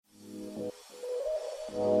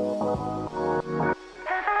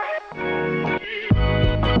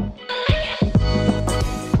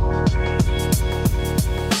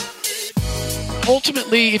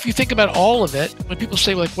Ultimately, if you think about all of it, when people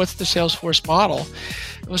say, like, what's the Salesforce model?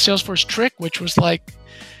 It was Salesforce trick, which was like,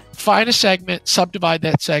 find a segment, subdivide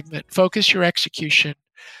that segment, focus your execution,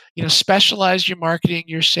 specialize your marketing,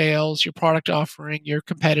 your sales, your product offering, your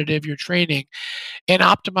competitive, your training, and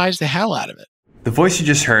optimize the hell out of it. The voice you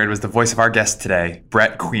just heard was the voice of our guest today,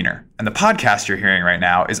 Brett Queener. And the podcast you're hearing right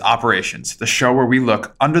now is Operations, the show where we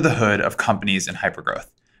look under the hood of companies in hypergrowth.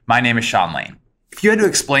 My name is Sean Lane. If you had to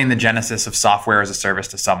explain the genesis of software as a service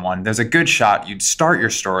to someone, there's a good shot you'd start your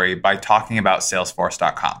story by talking about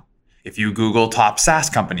Salesforce.com. If you Google top SaaS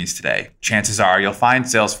companies today, chances are you'll find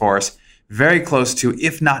Salesforce very close to,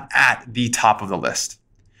 if not at, the top of the list.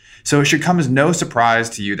 So it should come as no surprise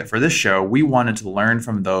to you that for this show, we wanted to learn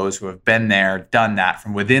from those who have been there, done that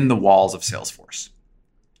from within the walls of Salesforce.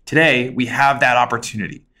 Today, we have that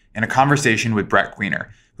opportunity in a conversation with Brett Queener,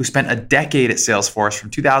 who spent a decade at Salesforce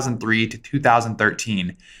from 2003 to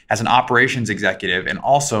 2013 as an operations executive and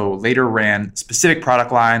also later ran specific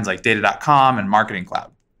product lines like Data.com and Marketing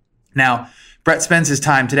Cloud. Now, Brett spends his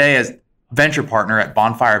time today as venture partner at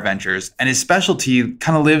Bonfire Ventures, and his specialty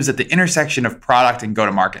kind of lives at the intersection of product and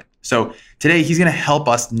go-to-market. So today, he's going to help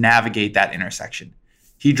us navigate that intersection.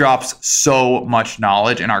 He drops so much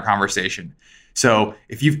knowledge in our conversation. So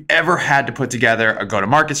if you've ever had to put together a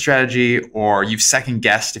go-to-market strategy, or you've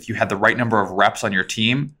second-guessed if you had the right number of reps on your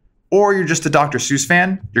team, or you're just a Dr. Seuss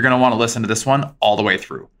fan, you're going to want to listen to this one all the way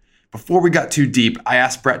through. Before we got too deep, I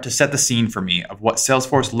asked Brett to set the scene for me of what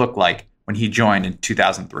Salesforce looked like when he joined in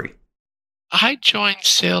 2003. I joined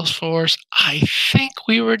Salesforce, I think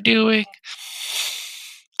we were doing,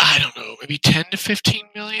 maybe 10 to 15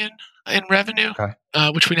 million in revenue,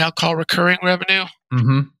 which we now call recurring revenue.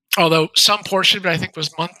 Mm-hmm. Although some portion of it, I think,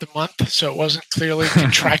 was month to month, so it wasn't clearly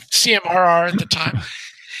contract CMRR at the time.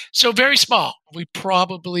 So very small. We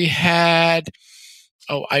probably had,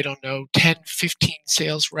 10, 15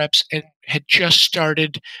 sales reps, and had just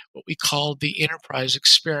started what we called the enterprise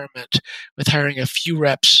experiment with hiring a few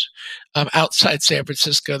reps outside San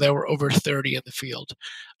Francisco. There were over 30 in the field.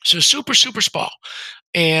 So super, super small.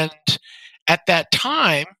 And at that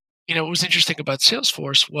time, what was interesting about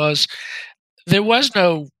Salesforce was there was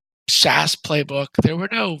no SaaS playbook. There were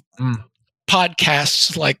no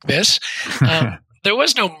podcasts like this. There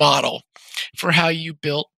was no model for how you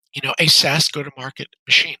built, a SaaS go-to-market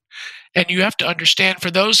machine. And you have to understand,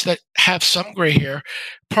 for those that have some gray hair,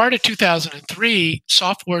 prior to 2003,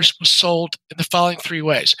 software was sold in the following three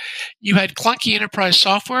ways. You had clunky enterprise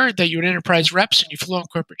software that you had enterprise reps and you flew on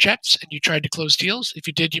corporate jets and you tried to close deals. If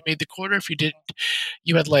you did, you made the quarter. If you didn't,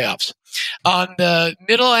 you had layoffs. On the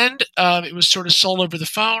middle end, it was sort of sold over the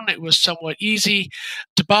phone. It was somewhat easy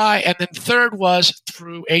to buy. And then third was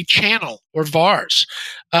through a channel or VARs,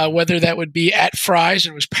 whether that would be at Fry's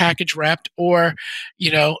and it was package wrapped, or,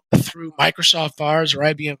 through Microsoft VARs or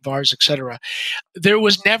IBM VARs, et cetera. There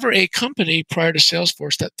was never a company prior to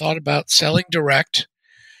Salesforce that thought about selling direct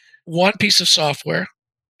one piece of software,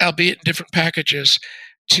 albeit in different packages,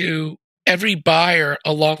 to every buyer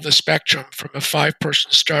along the spectrum, from a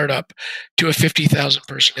 5-person startup to a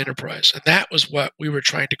 50,000-person enterprise. And that was what we were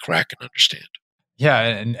trying to crack and understand. Yeah,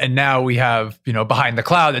 and now we have, behind the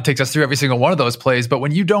cloud that takes us through every single one of those plays. But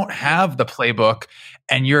when you don't have the playbook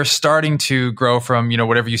and you're starting to grow from,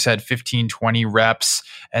 whatever you said, 15, 20 reps.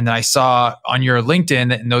 And then I saw on your LinkedIn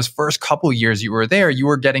that in those first couple of years you were there, you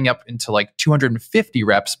were getting up into like 250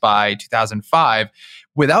 reps by 2005.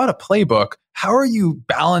 Without a playbook, how are you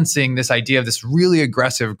balancing this idea of this really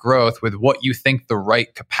aggressive growth with what you think the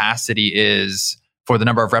right capacity is for the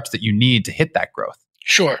number of reps that you need to hit that growth?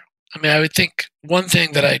 Sure. I would think one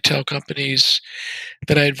thing that I tell companies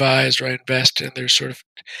that I advise or I invest in, there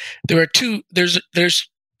are two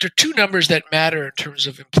numbers that matter in terms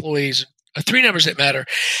of employees, three numbers that matter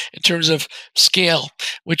in terms of scale,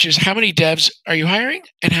 which is how many devs are you hiring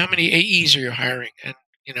and how many AEs are you hiring? And,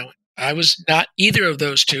 I was not either of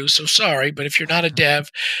those two, so sorry, but if you're not a dev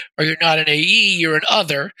or you're not an AE, you're an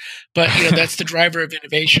other, but that's the driver of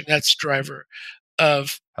innovation. That's the driver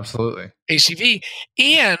of absolutely ACV.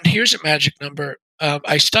 And here's a magic number.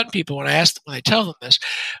 I stun people when I tell them this,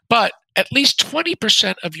 but at least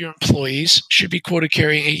 20% of your employees should be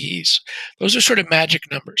quota-carrying AEs. Those are sort of magic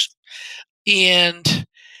numbers. And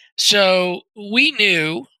so we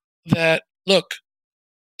knew that, look,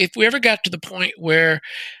 if we ever got to the point where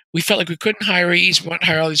we felt like we couldn't hire AEs, we wanted to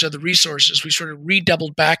hire all these other resources, we sort of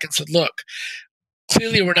redoubled back and said, look,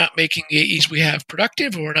 clearly we're not making the AEs we have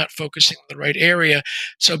productive, or we're not focusing in the right area.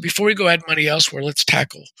 So before we go add money elsewhere, let's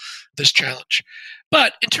tackle this challenge.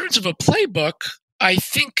 But in terms of a playbook, I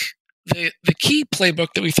think the key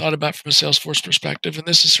playbook that we thought about from a Salesforce perspective, and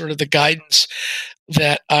this is sort of the guidance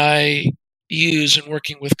that I use in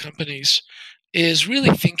working with companies, is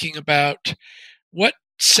really thinking about what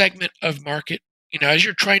segment of market, as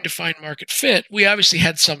you're trying to find market fit. We obviously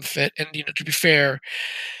had some fit, and to be fair,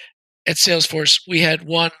 at Salesforce we had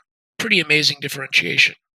one pretty amazing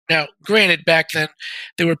differentiation. Now, granted, back then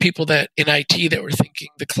there were people that in IT that were thinking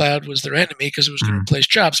the cloud was their enemy because it was going to replace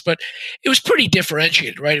jobs, but it was pretty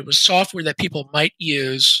differentiated, right? It was software that people might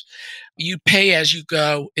use. You pay as you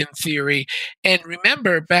go in theory. And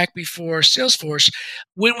remember, back before Salesforce,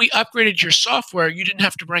 when we upgraded your software, you didn't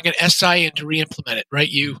have to bring an SI in to re-implement it, right?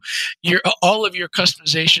 All of your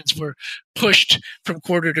customizations were pushed from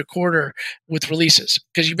quarter to quarter with releases.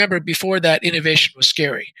 Because you remember before that, innovation was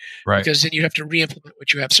scary, right? Because then you have to re-implement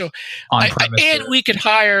what you have. So, and we could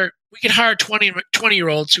hire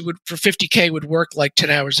 20-year-olds who would for $50K would work like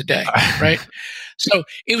 10 hours a day, right? So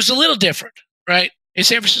it was a little different, right? And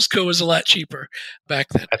San Francisco was a lot cheaper back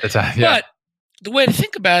then. At the time, yeah. But the way to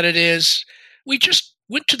think about it is we just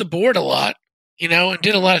went to the board a lot, and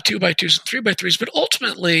did a lot of 2x2s and 3x3s. But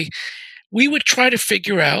ultimately, we would try to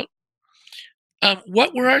figure out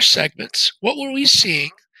what were our segments, what were we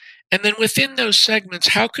seeing, and then within those segments,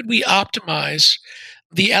 how could we optimize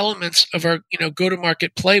the elements of our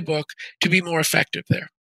go-to-market playbook to be more effective there.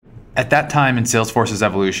 At that time in Salesforce's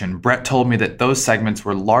evolution, Brett told me that those segments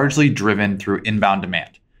were largely driven through inbound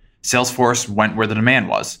demand. Salesforce went where the demand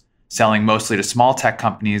was, selling mostly to small tech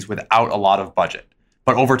companies without a lot of budget.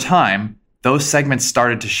 But over time, those segments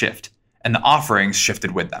started to shift, and the offerings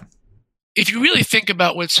shifted with them. If you really think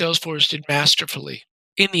about what Salesforce did masterfully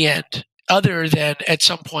in the end, other than at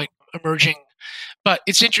some point emerging, but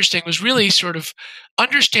it's interesting, was really sort of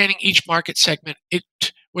understanding each market segment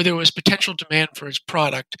where there was potential demand for its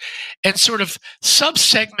product, and sort of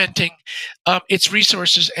sub-segmenting its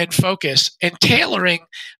resources and focus, and tailoring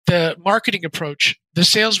the marketing approach, the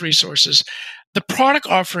sales resources, the product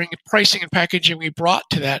offering, pricing, and packaging we brought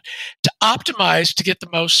to that to optimize to get the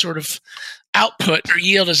most sort of output or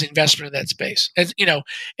yield as investment in that space. As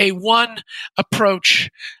a one approach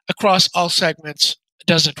across all segments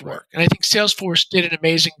doesn't work. And I think Salesforce did an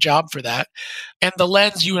amazing job for that. And the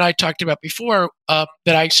lens you and I talked about before that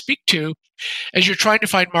I speak to as you're trying to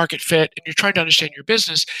find market fit and you're trying to understand your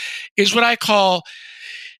business is what I call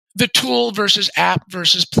the tool versus app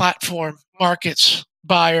versus platform markets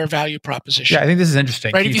buyer value proposition. Yeah, I think this is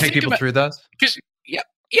interesting. Right? Can you take people through those?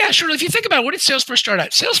 Yeah, sure. If you think about it, what did Salesforce start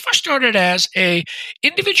at? Salesforce started as a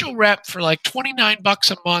individual rep for like $29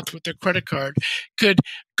 a month with their credit card could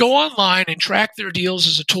go online and track their deals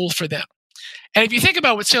as a tool for them. And if you think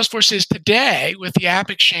about what Salesforce is today with the app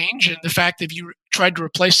exchange and the fact that if you tried to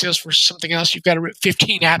replace Salesforce with something else, you've got to rip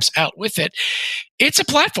 15 apps out with it. It's a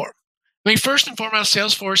platform. I mean, first and foremost,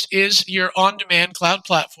 Salesforce is your on-demand cloud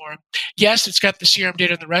platform. Yes, it's got the CRM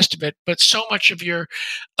data and the rest of it, but so much of your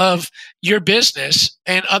business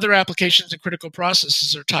and other applications and critical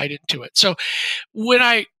processes are tied into it. So when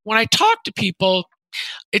I talk to people,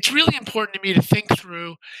 it's really important to me to think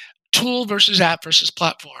through tool versus app versus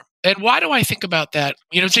platform. And why do I think about that?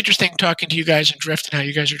 It's interesting talking to you guys in Drift and how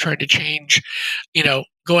you guys are trying to change,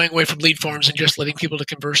 going away from lead forms and just letting people to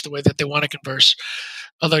converse the way that they want to converse.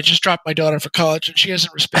 Although I just dropped my daughter for college and she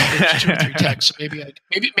hasn't responded to 2 or 3 texts, so maybe I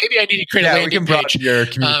need to create a landing page. Your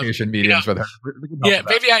communication meetings with her.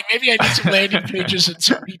 Maybe I need some landing pages and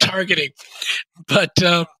some retargeting. But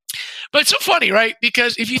it's so funny, right?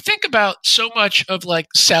 Because if you think about so much of like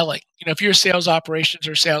selling, if you're sales operations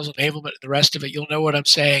or sales enablement and the rest of it, you'll know what I'm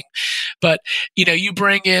saying. But, you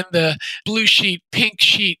bring in the blue sheet, pink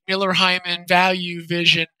sheet, Miller Hyman, value,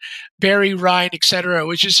 vision, Barry Ryan, et cetera,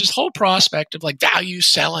 which is this whole prospect of like value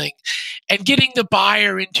selling and getting the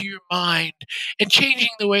buyer into your mind and changing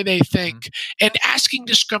the way they think and asking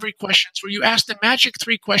discovery questions where you ask the magic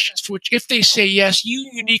 3 questions for which if they say yes, you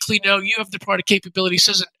uniquely know you have the product capabilities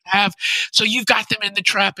doesn't have, so you've got them in the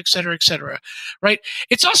trap, et cetera, right?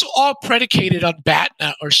 It's also all predicated on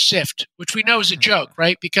BATNA or SIFT, which we know is a joke,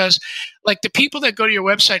 right? Because like the people that go to your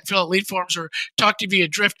website and fill out lead forms or talk to you via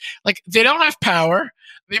Drift, like they don't have power.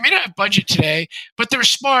 They may not have budget today, but they're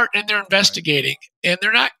smart and they're investigating and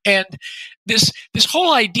they're not. And this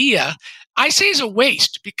whole idea, I say, is a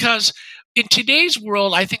waste because in today's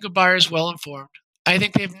world, I think a buyer is well informed. I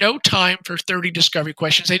think they have no time for 30 discovery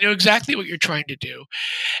questions. They know exactly what you're trying to do.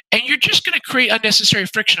 And you're just going to create unnecessary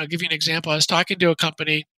friction. I'll give you an example. I was talking to a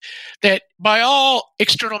company that, by all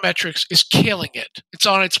external metrics, is killing it. It's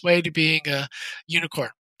on its way to being a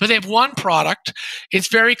unicorn. But they have one product. It's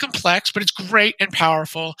very complex, but it's great and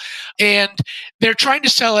powerful. And they're trying to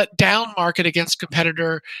sell it down market against a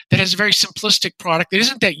competitor that has a very simplistic product that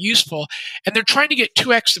isn't that useful. And they're trying to get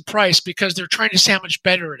 2x the price because they're trying to say how much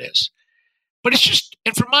better it is. But it's just,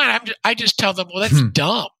 and for mine, I just tell them, well, that's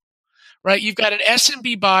dumb, right? You've got an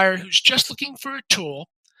SMB buyer who's just looking for a tool,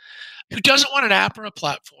 who doesn't want an app or a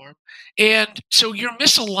platform. And so you're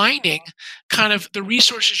misaligning kind of the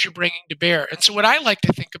resources you're bringing to bear. And so what I like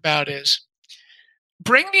to think about is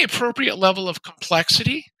bring the appropriate level of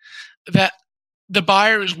complexity that the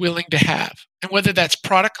buyer is willing to have. And whether that's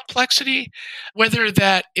product complexity, whether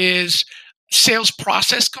that is sales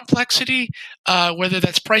process complexity, whether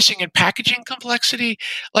that's pricing and packaging complexity,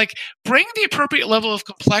 like bring the appropriate level of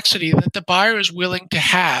complexity that the buyer is willing to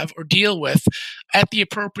have or deal with at the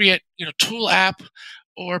appropriate, tool, app,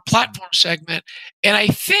 or platform segment. And I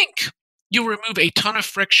think you'll remove a ton of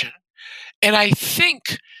friction. And I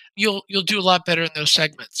think you'll do a lot better in those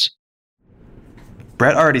segments.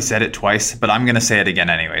 Brett already said it twice, but I'm going to say it again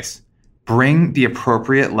anyways. Bring the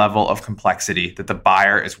appropriate level of complexity that the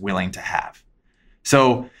buyer is willing to have.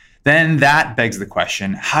 So then that begs the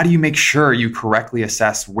question, how do you make sure you correctly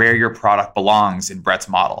assess where your product belongs in Brett's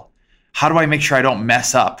model? How do I make sure I don't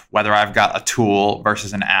mess up whether I've got a tool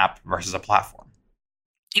versus an app versus a platform?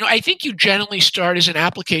 I think you generally start as an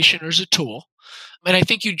application or as a tool. And I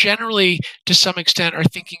think you generally, to some extent, are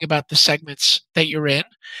thinking about the segments that you're in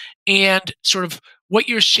and sort of what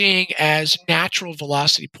you're seeing as natural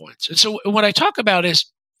velocity points. And so what I think about is,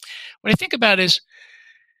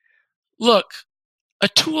 look, a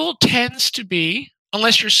tool tends to be,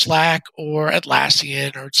 unless you're Slack or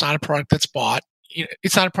Atlassian or it's not a product that's bought,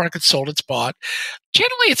 it's not a product that's sold, it's bought.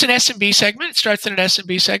 Generally, it's an SMB segment. It starts in an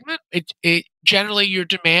SMB segment. It generally, your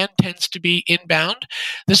demand tends to be inbound.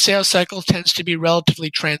 The sales cycle tends to be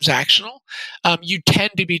relatively transactional. You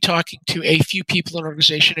tend to be talking to a few people in an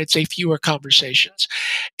organization. It's a fewer conversations.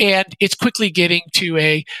 And it's quickly getting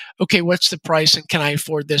to okay, what's the price and can I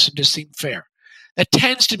afford this and does it seem fair? That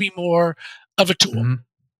tends to be more of a tool,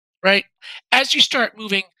 right? As you start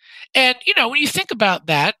moving, and, when you think about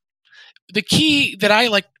that, the key that I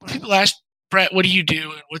like, when people ask, Brett, what do you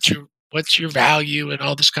do and what's your value and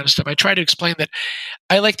all this kind of stuff, I try to explain that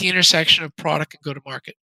I like the intersection of product and go to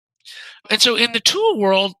market. And so in the tool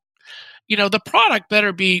world, the product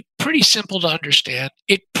better be pretty simple to understand.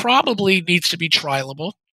 It probably needs to be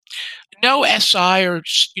trialable. No SI or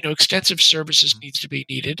extensive services needs to be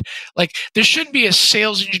needed. Like there shouldn't be a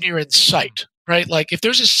sales engineer in sight, right? Like if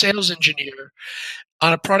there's a sales engineer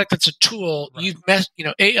on a product that's a tool, right, you've messed,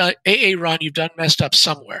 Ron, you've done messed up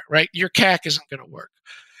somewhere, right? Your CAC isn't going to work.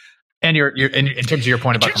 And you're in terms of your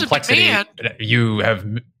point about complexity, you have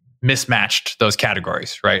mismatched those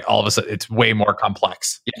categories, right? All of a sudden, it's way more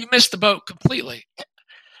complex. Yeah. You missed the boat completely.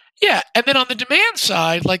 Yeah, and then on the demand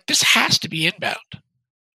side, like this has to be inbound,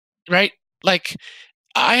 right? Like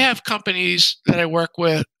I have companies that I work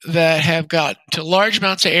with that have gotten to large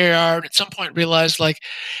amounts of ARR and at some point realized, like,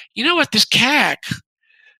 you know what, this CAC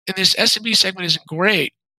in this SMB segment isn't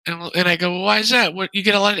great. And I go, well, why is that? What, you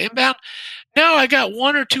get a lot of inbound? No, I got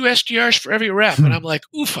 1 or 2 SDRs for every rep. And I'm like,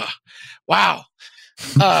 oofa, wow.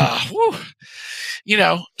 Whew.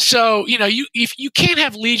 So, if you can't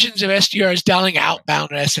have legions of SDRs dialing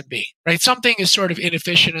outbound at SMB, right? Something is sort of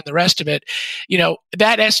inefficient in the rest of it.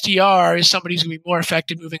 That SDR is somebody who's going to be more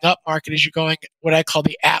effective moving up market as you're going, what I call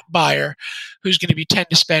the app buyer, who's going to tend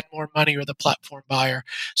to spend more money, or the platform buyer.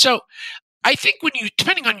 So I think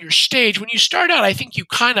depending on your stage, when you start out, I think you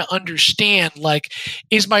kind of understand, like,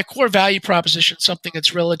 is my core value proposition something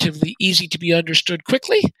that's relatively easy to be understood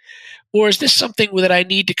quickly? Or is this something that I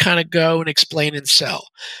need to kind of go and explain and sell?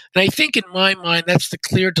 And I think in my mind, that's the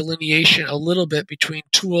clear delineation a little bit between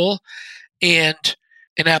tool and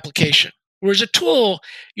an application. Whereas a tool,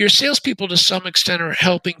 your salespeople to some extent are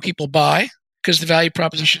helping people buy because the value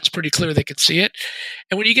proposition is pretty clear. They can see it.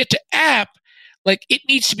 And when you get to app, like it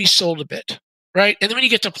needs to be sold a bit, right? And then when you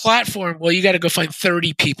get to platform, well, you got to go find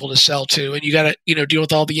 30 people to sell to, and you got to, deal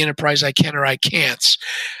with all the enterprise I can or I can'ts,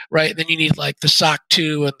 right? And then you need like the SOC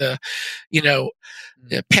 2 and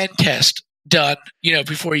the pen test done,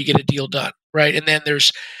 before you get a deal done, right? And then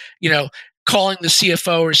there's, calling the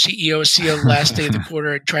CFO or CEO or CEO last day of the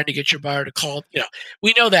quarter and trying to get your buyer to call,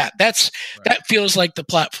 we know that. That feels like the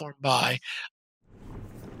platform buy.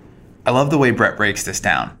 I love the way Brett breaks this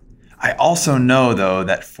down. I also know, though,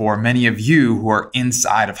 that for many of you who are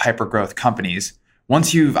inside of hypergrowth companies,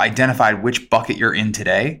 Once you've identified which bucket you're in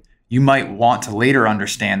today, you might want to later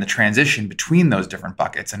understand the transition between those different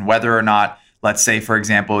buckets and whether or not, let's say, for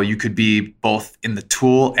example, you could be both in the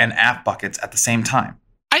tool and app buckets at the same time.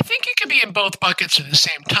 I think you can be in both buckets at the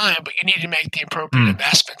same time, but you need to make the appropriate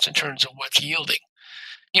investments in terms of what's yielding.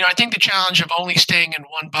 I think the challenge of only staying in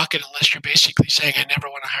one bucket, unless you're basically saying, I never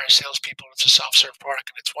want to hire salespeople, it's a self-serve product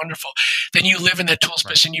and it's wonderful, then you live in that tool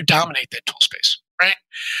space and you dominate that tool space, right?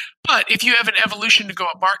 But if you have an evolution to go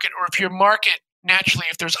up market, or if your market, naturally,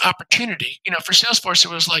 if there's opportunity, for Salesforce,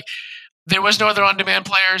 it was like, there was no other on-demand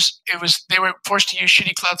players. They were forced to use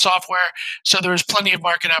shitty cloud software, so there was plenty of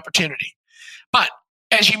market opportunity. But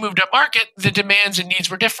as you moved up market, the demands and needs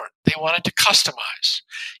were different. They wanted to customize.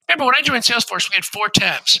 Remember, when I joined Salesforce, we had 4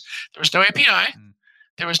 tabs. There was no API.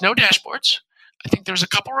 There was no dashboards. I think there was a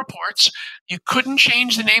couple reports. You couldn't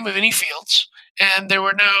change the name of any fields, and there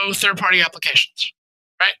were no third-party applications,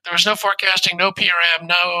 right? There was no forecasting, no PRM,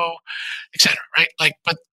 no et cetera, right?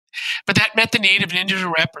 But that met the need of an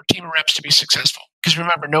individual rep or team of reps to be successful. Because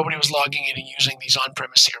remember, nobody was logging in and using these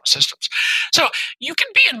on-premise CRM systems. So you can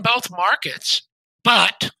be in both markets,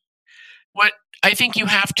 but what I think you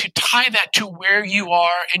have to tie that to where you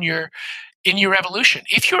are in your evolution.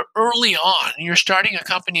 If you're early on and you're starting a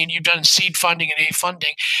company and you've done seed funding and A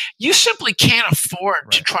funding, you simply can't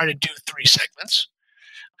afford to try to do 3 segments.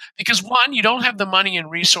 Because one, you don't have the money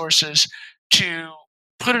and resources to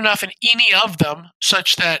put enough in any of them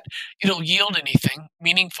such that it'll yield anything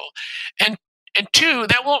meaningful. And 2,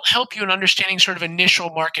 that won't help you in understanding sort of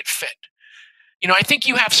initial market fit. I think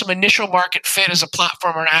you have some initial market fit as a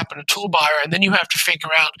platform or an app and a tool buyer, and then you have to figure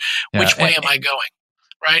out which way am I going,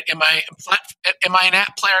 right? Am I an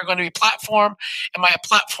app player going to be platform? Am I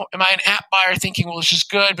an app buyer thinking, well, this is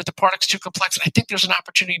good, but the product's too complex, and I think there's an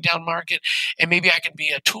opportunity down market, and maybe I could be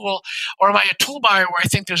a tool? Or am I a tool buyer where I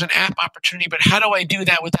think there's an app opportunity, but how do I do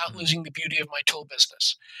that without losing the beauty of my tool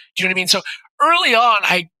business? Do you know what I mean? So early on,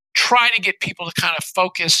 I try to get people to kind of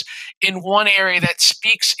focus in one area that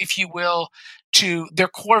speaks, if you will, to their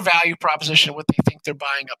core value proposition, what they think they're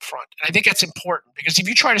buying up front. And I think that's important, because if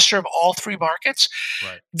you try to serve all 3 markets,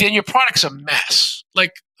 then your product's a mess.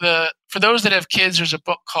 Like for those that have kids, there's a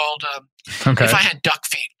book called If I Had Duck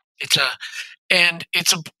Feet. It's a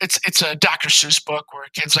Dr. Seuss book where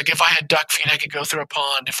kids like, if I had duck feet, I could go through a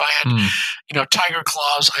pond. If I had, tiger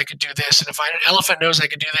claws, I could do this. And if I had an elephant nose, I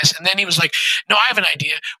could do this. And then he was like, no, I have an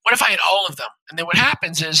idea. What if I had all of them? And then what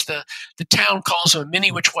happens is the town calls him a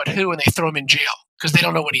mini which, what, who, and they throw him in jail because they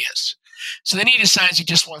don't know what he is. So then he decides he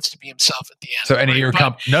just wants to be himself at the end. So any of your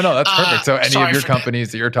no, that's perfect. So any of your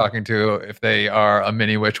companies that you're talking to, if they are a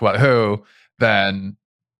mini which, what, who, then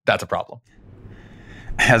that's a problem.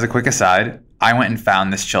 As a quick aside, I went and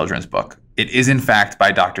found this children's book. It is in fact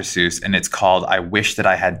by Dr. Seuss, and it's called I Wish That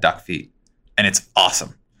I Had Duck Feet. And it's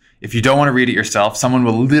awesome. If you don't want to read it yourself, someone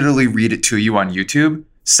will literally read it to you on YouTube.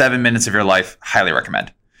 7 minutes of your life, highly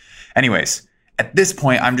recommend. Anyways, at this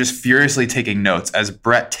point, I'm just furiously taking notes as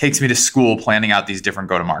Brett takes me to school planning out these different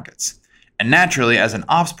go-to-markets. And naturally, as an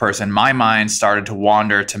ops person, my mind started to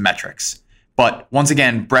wander to metrics. But once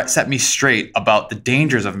again, Brett set me straight about the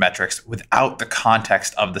dangers of metrics without the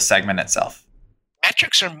context of the segment itself.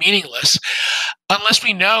 Metrics are meaningless unless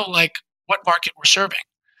we know what market we're serving,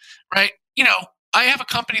 right? I have a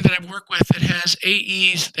company that I work with that has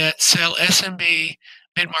AEs that sell SMB,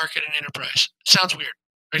 mid-market, and enterprise. Sounds weird,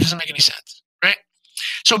 right? It doesn't make any sense, right?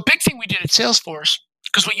 So a big thing we did at Salesforce,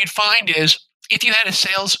 because what you'd find is if you had a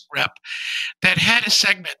sales rep that had a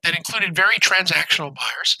segment that included very transactional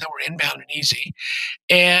buyers that were inbound and easy,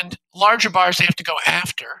 and larger buyers they have to go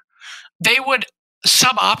after, they would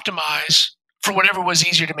sub-optimize for whatever was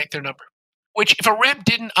easier to make their number. Which, if a rep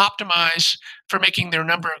didn't optimize for making their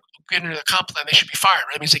number get into the comp plan, they should be fired.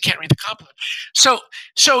 That means they can't read the comp plan. So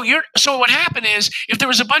what happened is, if there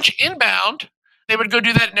was a bunch of inbound, they would go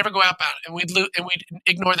do that and never go outbound, and we'd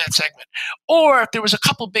ignore that segment. Or if there was a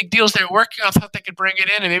couple big deals they were working on, thought they could bring it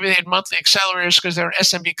in, and maybe they had monthly accelerators because they're an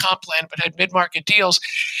SMB comp plan but had mid-market deals,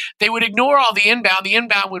 they would ignore all the inbound. The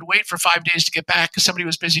inbound would wait for 5 days to get back because somebody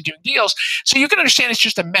was busy doing deals. So you can understand it's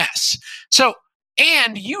just a mess. So,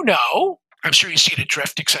 and I'm sure you see it at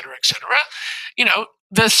Drift, et cetera,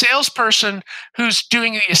 the salesperson who's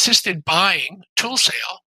doing the assisted buying tool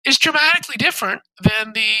sale is dramatically different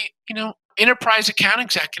than the, enterprise account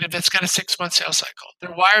executive that's got a 6-month sales cycle.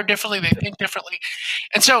 They're wired differently. They think differently.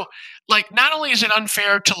 And so, not only is it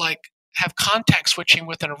unfair to, have contact switching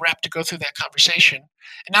within a rep to go through that conversation,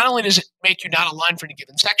 and not only does it make you not aligned for any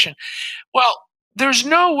given section, well, there's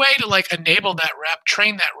no way to enable that rep,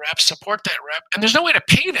 train that rep, support that rep, and there's no way to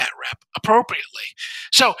pay that rep appropriately.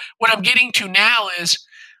 So what I'm getting to now is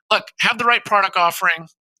look, have the right product offering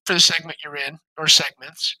for the segment you're in or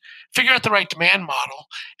segments, figure out the right demand model,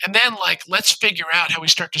 and then let's figure out how we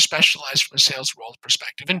start to specialize from a sales role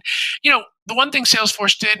perspective. And, the one thing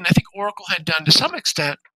Salesforce did, and I think Oracle had done to some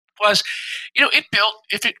extent, was, it built,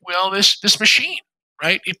 if it will, this machine,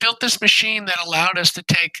 right? It built this machine that allowed us to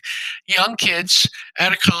take young kids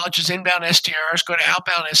out of college as inbound SDRs, go to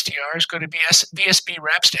outbound SDRs, go to VSB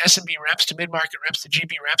reps, to SMB reps, to mid-market reps, to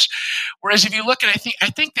GB reps. Whereas if you look at, I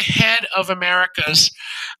think the head of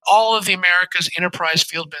all of the America's enterprise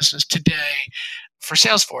field business today for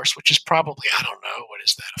Salesforce, which is probably, I don't know, what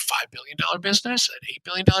is that, a $5 billion business, an $8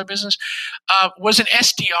 billion business, was an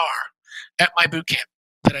SDR at my boot camp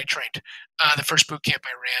that I trained, the first boot camp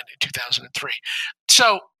I ran in 2003.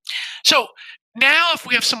 So now if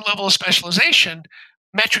we have some level of specialization,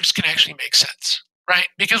 metrics can actually make sense, right?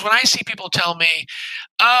 Because when I see people tell me,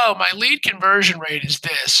 oh, my lead conversion rate is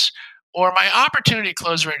this, or my opportunity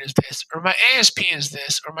close rate is this, or my ASP is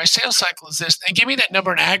this, or my sales cycle is this, and give me that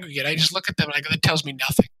number in aggregate, I just look at them and I go, that tells me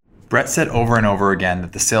nothing. Brett said over and over again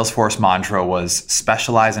that the Salesforce mantra was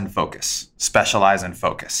specialize and focus, specialize and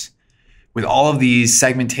focus. With all of these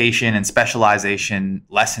segmentation and specialization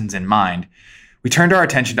lessons in mind, we turned our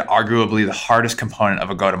attention to arguably the hardest component of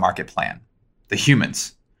a go-to-market plan, the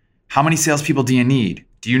humans. How many salespeople do you need?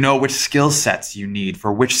 Do you know which skill sets you need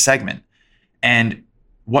for which segment? And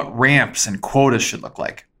what ramps and quotas should look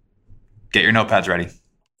like? Get your notepads ready.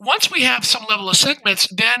 Once we have some level of segments,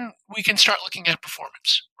 then we can start looking at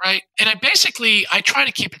performance, right? And I try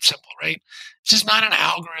to keep it simple, right? This is not an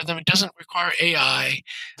algorithm. It doesn't require AI.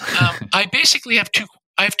 I basically have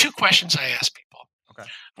two questions I ask people, okay,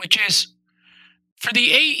 which is, for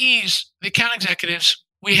the AEs, the account executives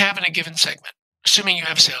we have in a given segment, assuming you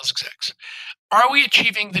have sales execs, are we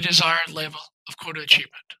achieving the desired level of quota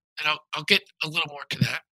achievement? And I'll get a little more to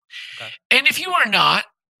that. Okay. And if you are not,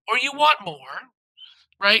 or you want more,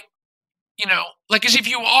 right? As if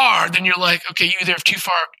you are, then you're like, okay, you either have too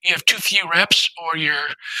few reps, or your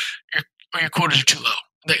quotas are too low.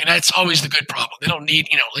 And that's always the good problem. They don't need,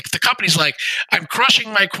 the company's like, I'm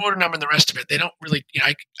crushing my quota number and the rest of it. They don't really,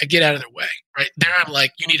 I get out of their way, right? There I'm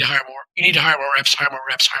like, you need to hire more. You need to hire more reps, hire more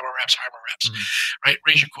reps, hire more reps, hire more reps, mm-hmm. right?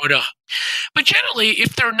 Raise your quota up. But generally,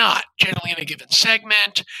 if they're not generally in a given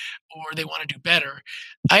segment, or they want to do better,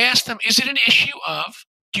 I ask them, is it an issue of,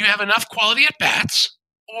 do you have enough quality at bats,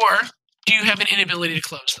 or do you have an inability to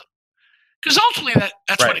close them? Because ultimately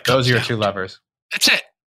that's right. What it comes Those are your down two to. levers. That's it,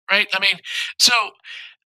 right? I mean,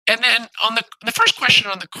 and then on the first question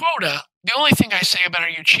on the quota, the only thing I say about, are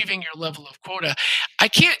you achieving your level of quota? I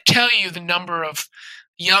can't tell you the number of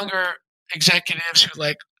younger executives who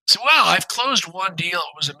so, wow, I've closed one deal.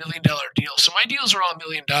 It was $1 million deal. So my deals are all $1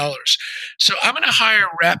 million. So I'm going to hire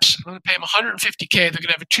reps. I'm going to pay them $150K. They're going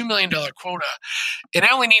to have a $2 million quota. And I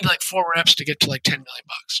only need 4 reps to get to $10 million.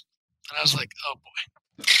 And I was like,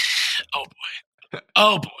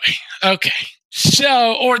 oh boy. Okay.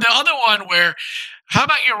 So, or the other one where, how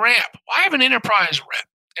about your ramp? Well, I have an enterprise rep.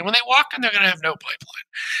 And when they walk in, they're going to have no pipeline.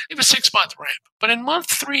 They have a 6-month ramp. But in month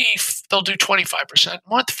 3, they'll do 25%.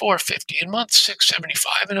 Month 4, 50. In month 6,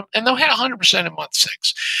 75. And they'll hit 100% in month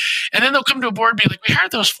 6. And then they'll come to a board and be like, we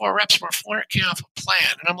hired those 4 reps for $400K off a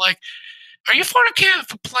plan. And I'm like, are you $400K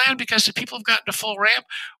off a plan because the people have gotten to full ramp?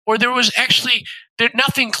 Or there was actually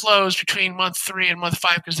nothing closed between month 3 and month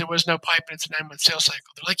 5 because there was no pipe and it's a 9-month sales cycle.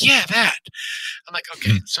 They're like, yeah, that. I'm like,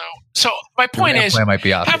 okay. So my point is, might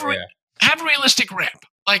be have a realistic ramp.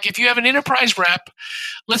 If you have an enterprise rep,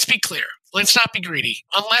 let's be clear. Let's not be greedy.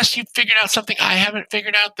 Unless you've figured out something I haven't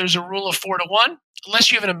figured out, there's a rule of 4 to 1.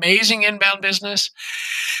 Unless you have an amazing inbound business,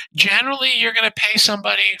 generally you're going to pay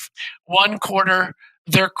somebody 1 quarter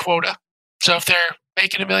their quota. So if they're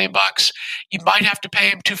making $1 million, you might have to pay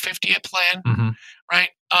them $250 a plan, mm-hmm.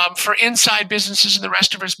 right? For inside businesses and the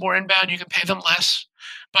rest of us more inbound, you can pay them less.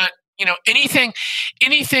 But anything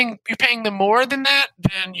you're paying them more than that,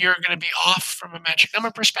 then you're going to be off from a magic number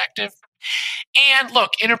perspective. And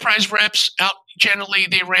look, enterprise reps out generally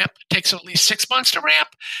they ramp. It takes at least 6 months to ramp.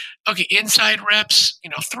 Okay, inside reps,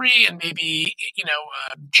 3, and maybe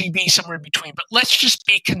GB somewhere in between. But let's just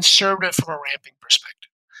be conservative from a ramping perspective.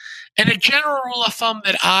 And a general rule of thumb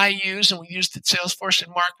that I use, and we used at Salesforce,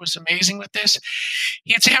 and Mark was amazing with this,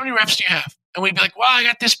 he'd say, how many reps do you have? And we'd be like, well, I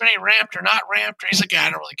got this many ramped or not ramped. Or he's like, yeah, I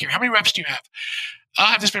don't really care. How many reps do you have? I'll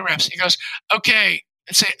have this many reps. He goes, okay,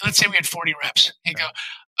 let's say we had 40 reps. He'd go,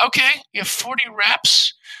 okay, you have 40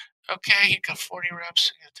 reps. Okay, he'd go 40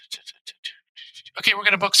 reps. Okay, we're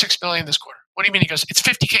going to book $6 million this quarter. What do you mean? He goes, it's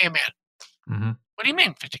 $50K a man. Mm-hmm. What do you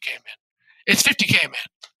mean $50K a man? It's $50K a man.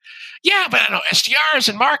 Yeah, but I know SDRs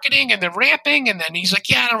and marketing and the ramping. And then he's like,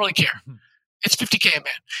 yeah, I don't really care. It's 50K a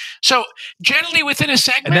man. So generally within a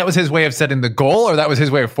segment. And that was his way of setting the goal, or that was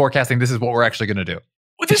his way of forecasting this is what we're actually going to do?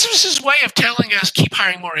 Well, this was his way of telling us keep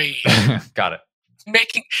hiring more AEs. Got it.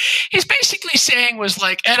 He's basically saying was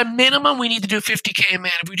like, at a minimum, we need to do 50K a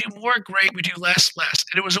man. If we do more, great. We do less.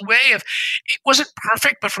 And it was a way of, it wasn't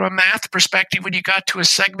perfect, but from a math perspective, when you got to a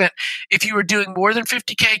segment, if you were doing more than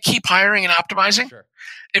 50K, keep hiring and optimizing. Sure.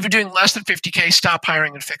 If you're doing less than 50K, stop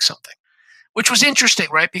hiring and fix something. Which was interesting,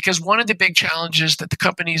 right? Because one of the big challenges that the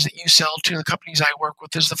companies that you sell to and the companies I work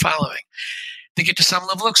with is the following. They get to some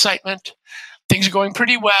level of excitement. Things are going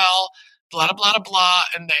pretty well. Blah, blah, blah, blah.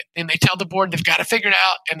 And they tell the board they've got to figure it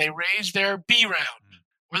out. And they raise their B round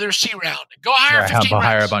or their C round. And go hire 15 reps.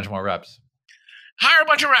 Hire a bunch more reps. Hire a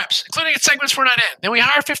bunch of reps, including at segments we're not in. Then we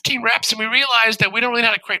hire 15 reps and we realize that we don't really know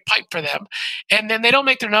how to create pipe for them. And then they don't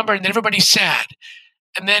make their number and then everybody's sad.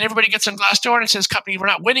 And then everybody gets on Glassdoor and says, company, we're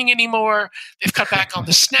not winning anymore. They've cut back on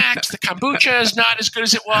the snacks. The kombucha is not as good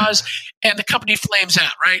as it was. And the company flames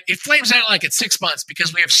out, right? It flames out like at 6 months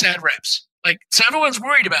because we have sad reps. Like, so everyone's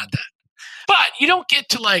worried about that. But you don't get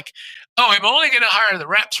to like, oh, I'm only going to hire the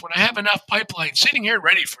reps when I have enough pipeline sitting here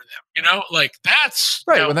ready for them. You know, like that's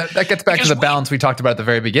right. You know, well, that gets back to the balance we talked about at the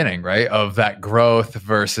very beginning, right? Of that growth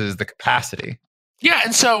versus the capacity. Yeah.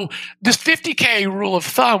 And so this 50K rule of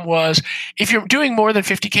thumb was if you're doing more than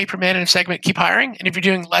 50K per man in a segment, keep hiring. And if you're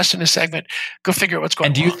doing less in a segment, go figure out what's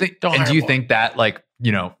going on. And do you think that, like,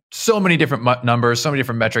 you know, so many different numbers, so many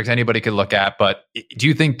different metrics anybody could look at, but do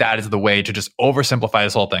you think that is the way to just oversimplify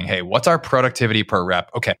this whole thing? Hey, what's our productivity per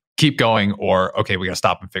rep? Okay, keep going. Or, okay, we got to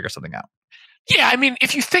stop and figure something out. Yeah. I mean,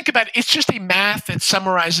 if you think about it, it's just a math that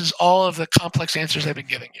summarizes all of the complex answers I've been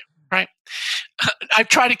giving you. Right. I've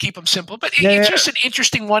tried to keep them simple, but it's just an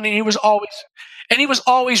interesting one. And he was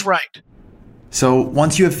always right. So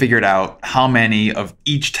once you have figured out how many of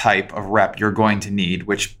each type of rep you're going to need,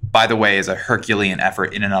 which by the way is a Herculean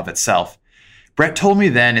effort in and of itself, Brett told me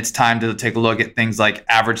then it's time to take a look at things like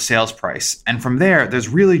average sales price. And from there, there's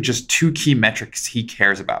really just two key metrics he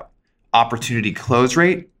cares about: opportunity close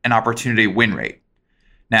rate and opportunity win rate.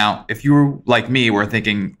 Now, if you were like me, were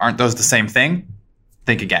thinking, aren't those the same thing?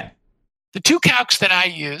 Think again. The two calcs that I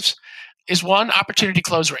use is one, opportunity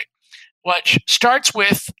close rate, which starts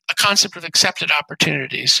with a concept of accepted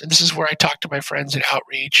opportunities. And this is where I talk to my friends at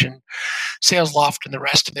Outreach and Sales Loft and the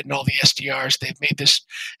rest of it and all the SDRs. They've made this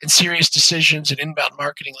in serious decisions in inbound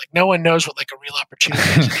marketing. Like no one knows what like a real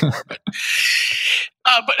opportunity is anymore. But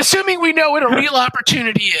assuming we know what a real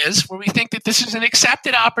opportunity is, where we think that this is an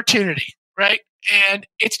accepted opportunity, right? And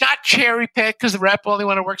it's not cherry picked because the rep only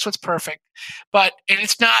want to work so it's perfect. And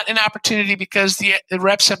it's not an opportunity because the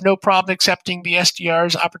reps have no problem accepting the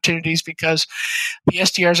SDR's opportunities because the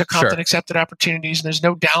SDRs are confident accepted opportunities and there's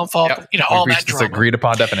no downfall. Yep. All that drama. It's agreed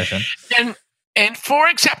upon definition. And for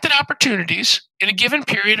accepted opportunities in a given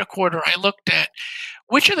period, a quarter, I looked at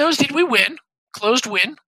which of those did we win, closed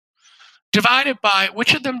win, divided by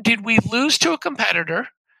which of them did we lose to a competitor,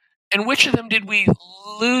 and which of them did we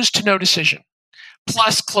lose to no decision,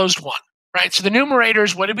 plus closed won, right? So the numerator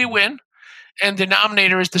is what did we win, and the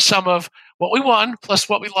denominator is the sum of what we won plus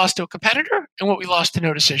what we lost to a competitor and what we lost to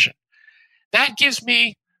no decision. That gives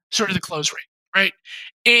me sort of the close rate, right?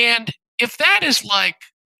 And if that is like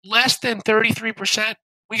less than 33%,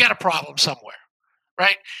 we got a problem somewhere,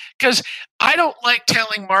 right? Because I don't like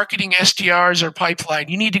telling marketing SDRs or pipeline,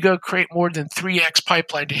 you need to go create more than 3x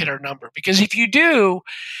pipeline to hit our number. Because if you do,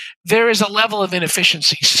 there is a level of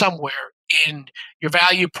inefficiency somewhere in your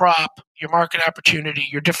value prop, your market opportunity,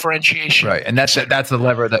 your differentiation. Right. And that's the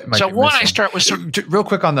lever that might be one, missing. I start with real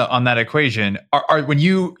quick on that equation. Are when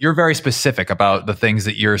you're very specific about the things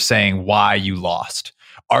that you're saying why you lost.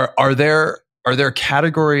 Are there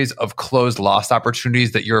categories of closed lost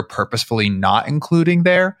opportunities that you're purposefully not including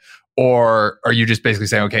there? Or are you just basically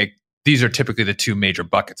saying, okay, these are typically the two major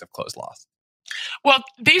buckets of closed loss? Well,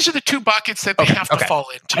 these are the two buckets that they have to fall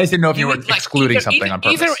into. I just didn't know if you were excluding something on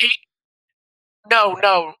purpose.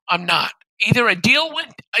 No, I'm not. Either a deal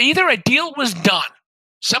was done.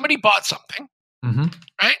 Somebody bought something,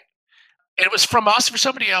 right? And it was from us or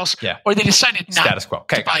somebody else, or they decided not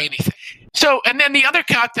to buy anything. So, and then the other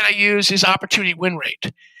calc that I use is opportunity win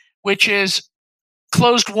rate, which is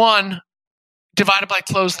closed won divided by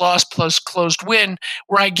closed loss plus closed win,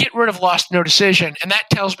 where I get rid of lost no decision. And that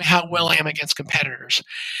tells me how well I am against competitors.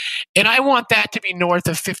 And I want that to be north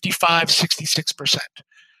of 55, 66%.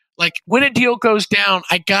 Like when a deal goes down,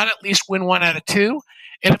 I got to at least win 1 out of 2.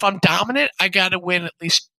 And if I'm dominant, I got to win at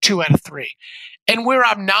least 2 out of 3. And where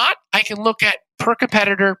I'm not, I can look at per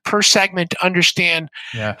competitor, per segment to understand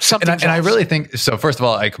something. And I really think, so first of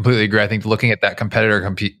all, I completely agree. I think looking at that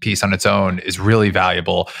competitor piece on its own is really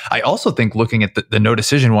valuable. I also think looking at the no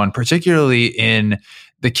decision one, particularly in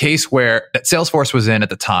the case where that Salesforce was in at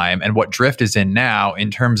the time and what Drift is in now, in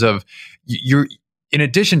terms of you're, in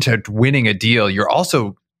addition to winning a deal, you're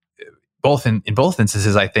also in both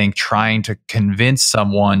instances, I think, trying to convince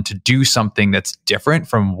someone to do something that's different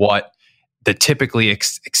from what the typically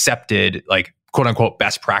accepted, like, quote unquote,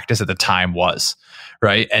 best practice at the time was,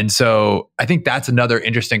 right? And so I think that's another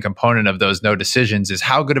interesting component of those no decisions, is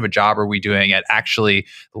how good of a job are we doing at actually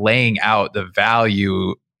laying out the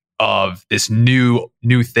value of this new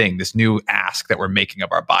thing, this new ask that we're making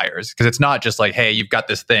of our buyers. Because it's not just like, hey, you've got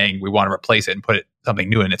this thing, we want to replace it and put something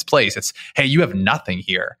new in its place. It's, hey, you have nothing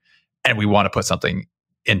here, and we want to put something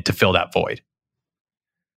in to fill that void.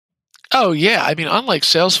 Oh, yeah. I mean, unlike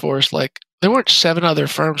Salesforce, like, there weren't 7 other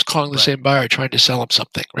firms calling the same buyer trying to sell them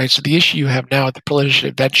something, right? So the issue you have now with the proliferation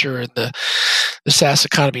of venture and the SaaS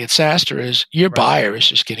economy and SaaStr is your buyer is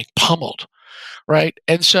just getting pummeled, right?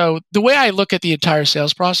 And so the way I look at the entire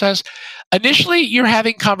sales process, initially you're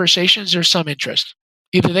having conversations, there's some interest.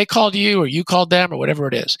 Either they called you or you called them or whatever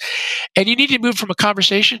it is. And you need to move from a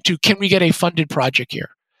conversation to, can we get a funded project here?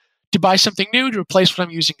 To buy something new, to replace what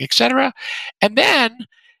I'm using, et cetera. And then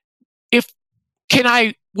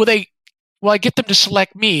will I get them to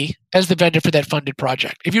select me as the vendor for that funded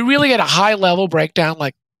project? If you really get a high level breakdown,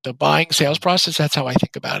 like the buying sales process, that's how I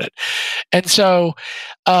think about it. And so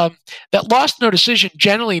that lost no decision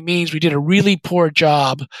generally means we did a really poor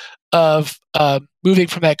job of moving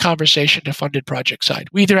from that conversation to funded project side.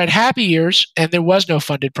 We either had happy years and there was no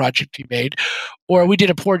funded project to be made, or we did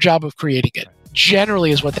a poor job of creating it.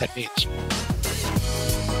 Generally is what that means.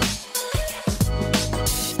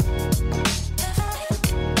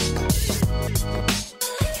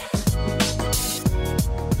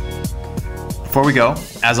 Before we go,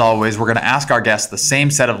 as always, we're going to ask our guests the same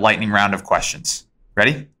set of lightning round of questions.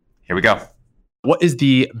 Ready? Here we go. What is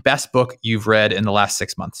the best book you've read in the last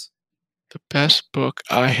 6 months? The best book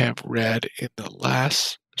I have read in the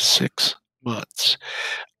last 6 months.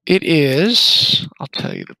 It is, I'll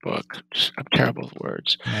tell you the book. I'm terrible with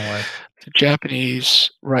words. The Japanese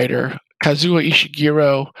writer, Kazuo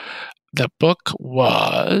Ishiguro. The book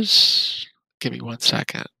was, give me 1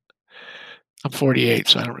 second. I'm 48,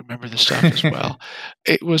 so I don't remember the stuff as well.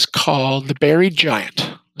 It was called The Buried Giant.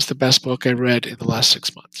 It was the best book I read in the last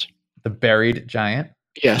 6 months. The Buried Giant?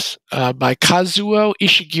 Yes, by Kazuo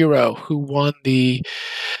Ishiguro, who won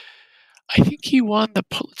I think he won the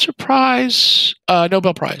Pulitzer Prize,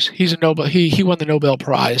 Nobel Prize. He won the Nobel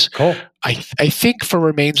Prize. Cool. I think for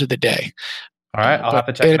Remains of the Day. All right, I'll have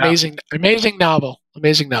to check it out. Amazing novel.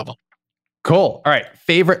 Cool. All right,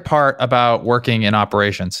 favorite part about working in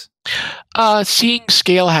operations? Seeing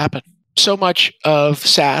scale happen. So much of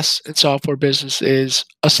SaaS and software business is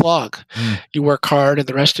a slog. You work hard, and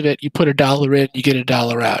the rest of it, you put $1 in, you get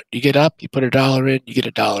 $1 out. You get up, you put $1 in, you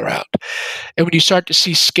get $1 out. And when you start to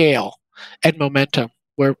see scale and momentum,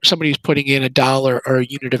 where somebody's putting in $1 or a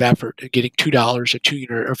unit of effort and getting $2 or 2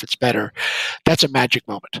 unit, or if it's better, that's a magic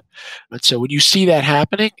moment. And so when you see that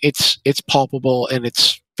happening, it's palpable and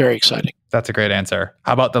it's very exciting. That's a great answer.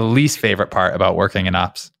 How about the least favorite part about working in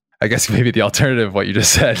ops? I guess maybe the alternative of what you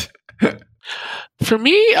just said. For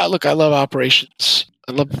me, look, I love operations.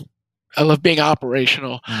 I love being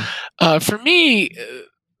operational. For me,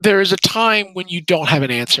 there is a time when you don't have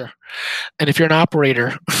an answer. And if you're an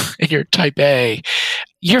operator and you're type A,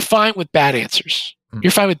 you're fine with bad answers.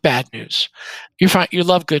 You're fine with bad news. You're fine. You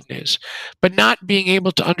love good news. But not being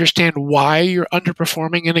able to understand why you're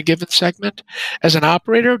underperforming in a given segment as an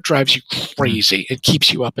operator drives you crazy and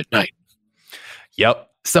keeps you up at night. Yep.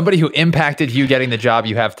 Somebody who impacted you getting the job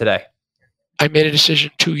you have today. I made a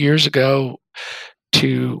decision 2 years ago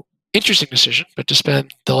interesting decision, but to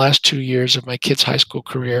spend the last 2 years of my kids' high school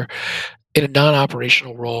career in a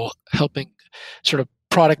non-operational role, helping sort of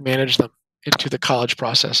product manage them into the college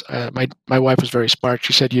process. My wife was very smart.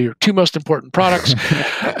 She said, your 2 most important products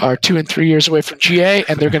are 2 and 3 years away from GA,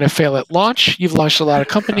 and they're going to fail at launch. You've launched a lot of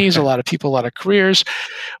companies, a lot of people, a lot of careers.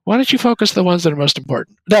 Why don't you focus on the ones that are most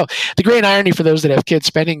important? No, the great irony for those that have kids,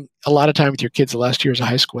 spending a lot of time with your kids the last years of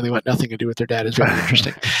high school when they want nothing to do with their dad is very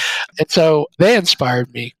interesting. And so they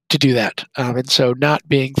inspired me to do that. And so not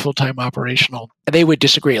being full-time operational, they would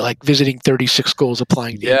disagree, like visiting 36 schools,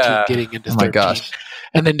 applying to 18, getting into 13,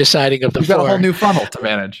 and then deciding of the 4. You've got a whole new funnel to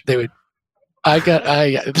manage. They would.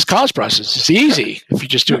 This college process is easy if you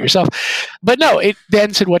just do it yourself. But no, it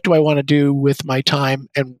then said, what do I want to do with my time?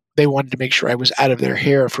 And they wanted to make sure I was out of their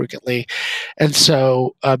hair frequently. And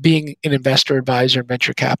so being an investor, advisor, and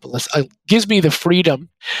venture capitalist gives me the freedom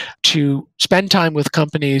to spend time with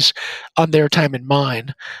companies on their time and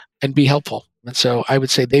mine and be helpful. And so I would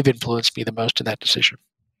say they've influenced me the most in that decision.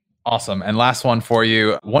 Awesome. And last one for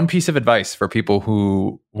you. One piece of advice for people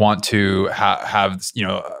who want to have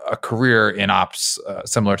a career in ops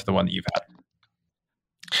similar to the one that you've had.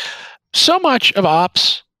 So much of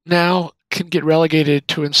ops now can get relegated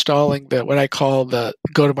to installing what I call the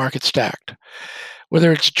go-to-market stack.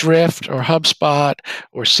 Whether it's Drift or HubSpot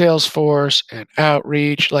or Salesforce and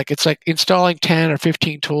Outreach, it's like installing 10 or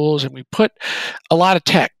 15 tools, and we put a lot of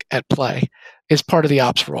tech at play as part of the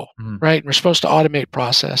ops role, right? And we're supposed to automate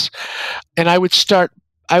process. And I would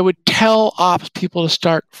tell ops people to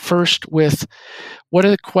start first with what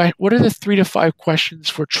are the 3 to 5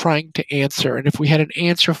 questions we're trying to answer, and if we had an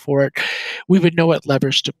answer for it, we would know what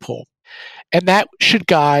levers to pull. And that should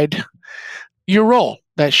guide your role.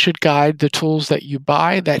 That should guide the tools that you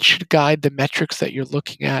buy. That should guide the metrics that you're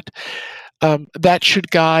looking at. That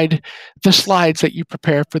should guide the slides that you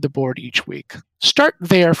prepare for the board each week. Start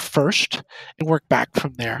there first and work back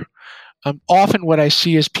from there. Often what I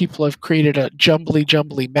see is people have created a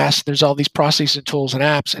jumbly mess. There's all these processes and tools and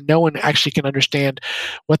apps, and no one actually can understand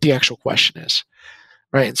what the actual question is.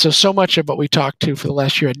 Right. And so much of what we talked to for the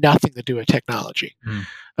last year had nothing to do with technology.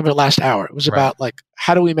 I mean, last hour, it was about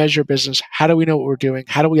how do we measure business? How do we know what we're doing?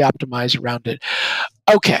 How do we optimize around it?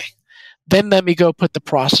 Okay. Then let me go put the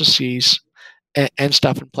processes and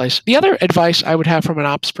stuff in place. The other advice I would have from an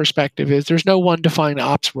ops perspective is there's no one defined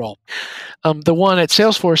ops role. The one at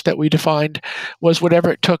Salesforce that we defined was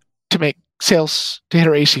whatever it took to make sales to hit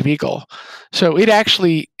our ACV goal. So it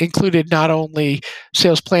actually included not only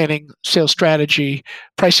sales planning, sales strategy,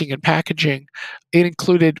 pricing and packaging. It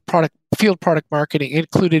included field product marketing. It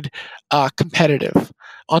included competitive,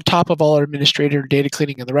 on top of all our administrator data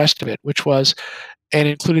cleaning and the rest of it, and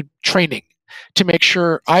included training to make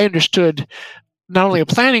sure I understood not only a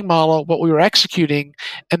planning model, what we were executing,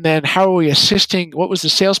 and then how are we assisting, what was the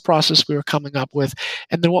sales process we were coming up with,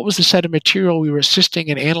 and then what was the set of material we were assisting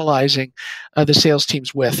and analyzing the sales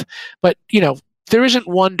teams with. But, there isn't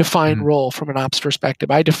one defined role from an ops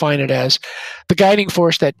perspective. I define it as the guiding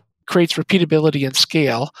force that creates repeatability and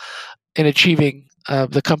scale in achieving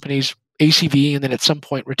the company's ACV and then at some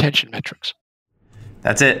point retention metrics.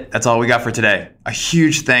 That's it. That's all we got for today. A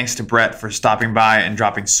huge thanks to Brett for stopping by and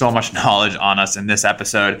dropping so much knowledge on us in this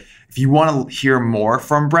episode. If you want to hear more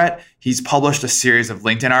from Brett, he's published a series of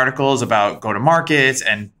LinkedIn articles about go-to-markets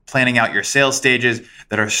and planning out your sales stages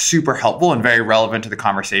that are super helpful and very relevant to the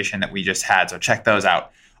conversation that we just had. So check those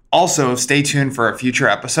out. Also, stay tuned for future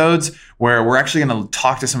episodes where we're actually going to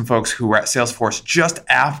talk to some folks who were at Salesforce just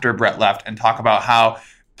after Brett left and talk about how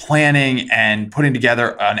planning and putting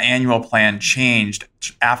together an annual plan changed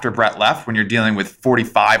after Brett left when you're dealing with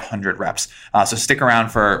 4,500 reps. So stick around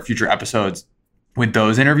for future episodes with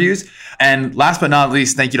those interviews. And last but not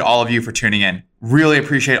least, thank you to all of you for tuning in. Really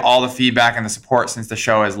appreciate all the feedback and the support since the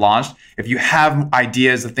show has launched. If you have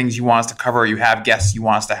ideas of things you want us to cover or you have guests you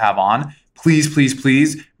want us to have on, please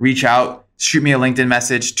reach out, shoot me a LinkedIn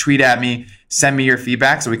message, tweet at me, send me your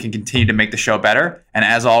feedback so we can continue to make the show better. And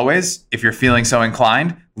as always, if you're feeling so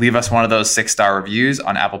inclined, leave us one of those 6-star reviews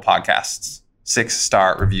on Apple Podcasts.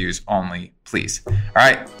 6-star reviews only, please. All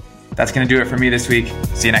right, that's going to do it for me this week.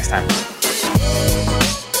 See you next time.